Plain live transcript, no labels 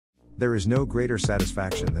There is no greater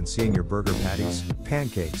satisfaction than seeing your burger patties,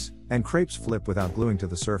 pancakes, and crepes flip without gluing to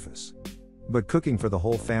the surface. But cooking for the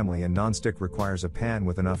whole family in nonstick requires a pan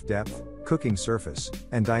with enough depth, cooking surface,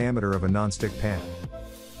 and diameter of a nonstick pan.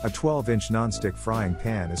 A 12-inch nonstick frying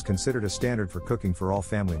pan is considered a standard for cooking for all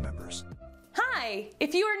family members. Hi!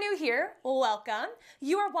 If you are new here, welcome.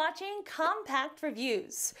 You are watching Compact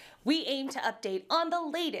Reviews. We aim to update on the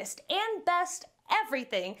latest and best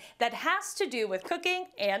everything that has to do with cooking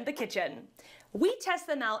and the kitchen. We test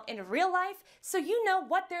them out in real life so you know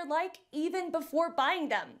what they're like even before buying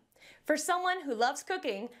them. For someone who loves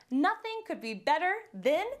cooking, nothing could be better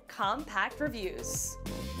than Compact Reviews.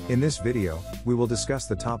 In this video, we will discuss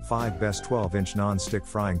the top 5 best 12-inch non-stick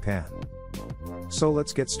frying pan. So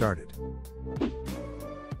let's get started.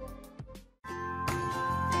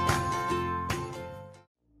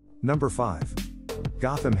 Number 5.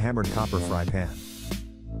 Gotham Hammered Copper Fry Pan.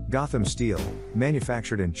 Gotham Steel,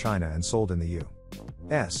 manufactured in China and sold in the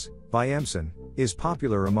U.S. by Emson, is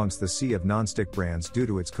popular amongst the sea of non-stick brands due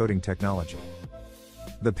to its coating technology.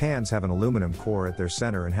 The pans have an aluminum core at their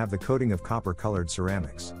center and have the coating of copper-colored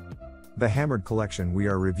ceramics. The Hammered collection we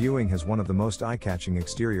are reviewing has one of the most eye-catching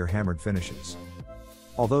exterior hammered finishes.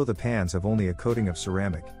 Although the pans have only a coating of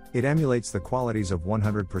ceramic, it emulates the qualities of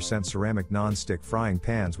 100% ceramic non-stick frying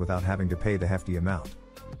pans without having to pay the hefty amount.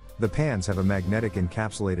 The pans have a magnetic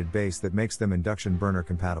encapsulated base that makes them induction burner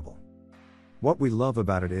compatible. What we love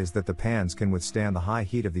about it is that the pans can withstand the high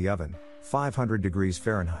heat of the oven, 500 degrees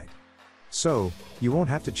Fahrenheit. So, you won't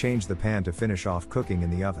have to change the pan to finish off cooking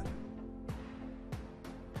in the oven.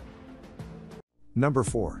 Number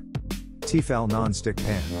 4. T-fal Non-Stick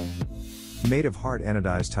Pan. Made of hard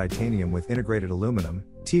anodized titanium with integrated aluminum,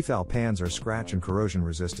 T-fal pans are scratch and corrosion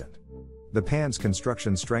resistant. The pan's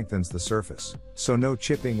construction strengthens the surface, so no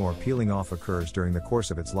chipping or peeling off occurs during the course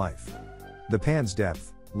of its life. The pan's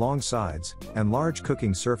depth, long sides, and large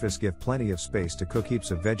cooking surface give plenty of space to cook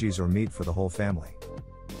heaps of veggies or meat for the whole family.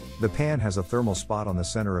 The pan has a thermal spot on the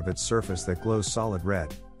center of its surface that glows solid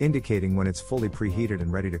red, indicating when it's fully preheated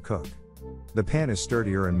and ready to cook. The pan is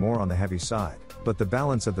sturdier and more on the heavy side, but the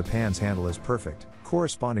balance of the pan's handle is perfect,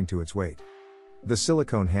 corresponding to its weight. The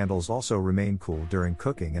silicone handles also remain cool during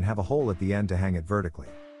cooking and have a hole at the end to hang it vertically.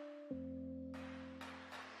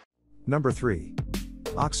 Number 3.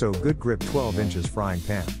 OXO Good Grip 12 inches Frying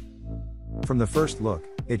Pan. From the first look,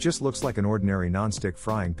 it just looks like an ordinary non-stick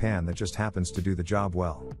frying pan that just happens to do the job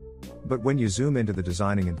well. But when you zoom into the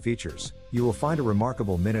designing and features, you will find a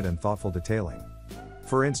remarkable minute and thoughtful detailing.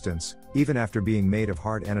 For instance, even after being made of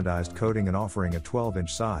hard anodized coating and offering a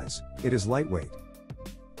 12-inch size, it is lightweight.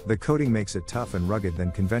 The coating makes it tough and rugged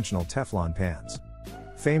than conventional Teflon pans.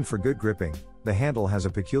 Famed for good gripping, the handle has a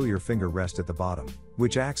peculiar finger rest at the bottom,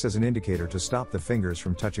 which acts as an indicator to stop the fingers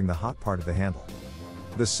from touching the hot part of the handle.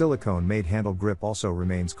 The silicone-made handle grip also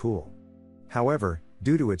remains cool. However,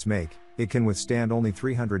 due to its make, it can withstand only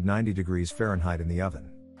 390 degrees Fahrenheit in the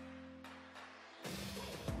oven.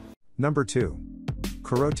 Number 2.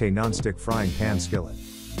 CAROTE Non-Stick Frying Pan Skillet.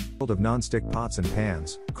 Of non-stick pots and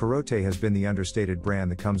pans, CAROTE has been the understated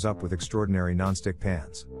brand that comes up with extraordinary non-stick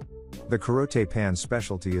pans. The CAROTE pan's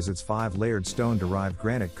specialty is its 5-layered stone-derived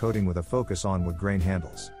granite coating with a focus on wood grain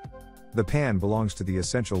handles. The pan belongs to the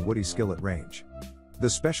essential woody skillet range. The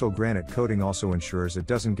special granite coating also ensures it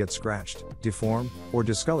doesn't get scratched, deform, or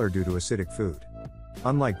discolor due to acidic food.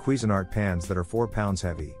 Unlike Cuisinart pans that are 4 pounds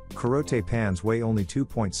heavy, CAROTE pans weigh only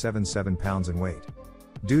 2.77 pounds in weight.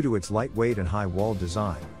 Due to its lightweight and high-walled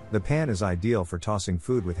design, the pan is ideal for tossing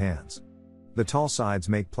food with hands. The tall sides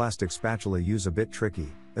make plastic spatula use a bit tricky,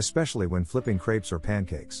 especially when flipping crepes or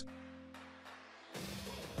pancakes.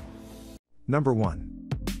 Number 1.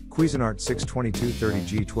 Cuisinart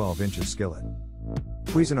 62230G 12 inches Skillet.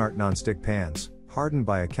 Cuisinart non-stick pans, hardened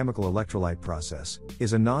by a chemical electrolyte process,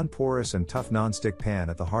 is a non-porous and tough non-stick pan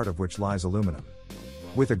at the heart of which lies aluminum.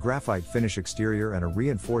 With a graphite finish exterior and a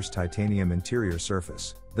reinforced titanium interior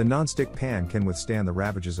surface, the non-stick pan can withstand the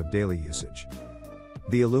ravages of daily usage.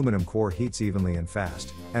 The aluminum core heats evenly and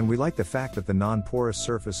fast, and we like the fact that the non-porous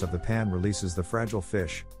surface of the pan releases the fragile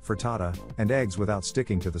fish, frittata, and eggs without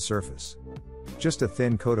sticking to the surface. Just a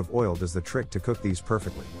thin coat of oil does the trick to cook these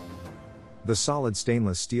perfectly. The solid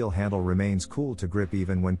stainless steel handle remains cool to grip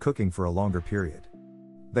even when cooking for a longer period.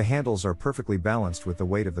 The handles are perfectly balanced with the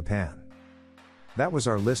weight of the pan. That was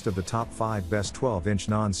our list of the top 5 best 12-inch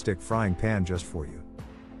non-stick frying pan just for you.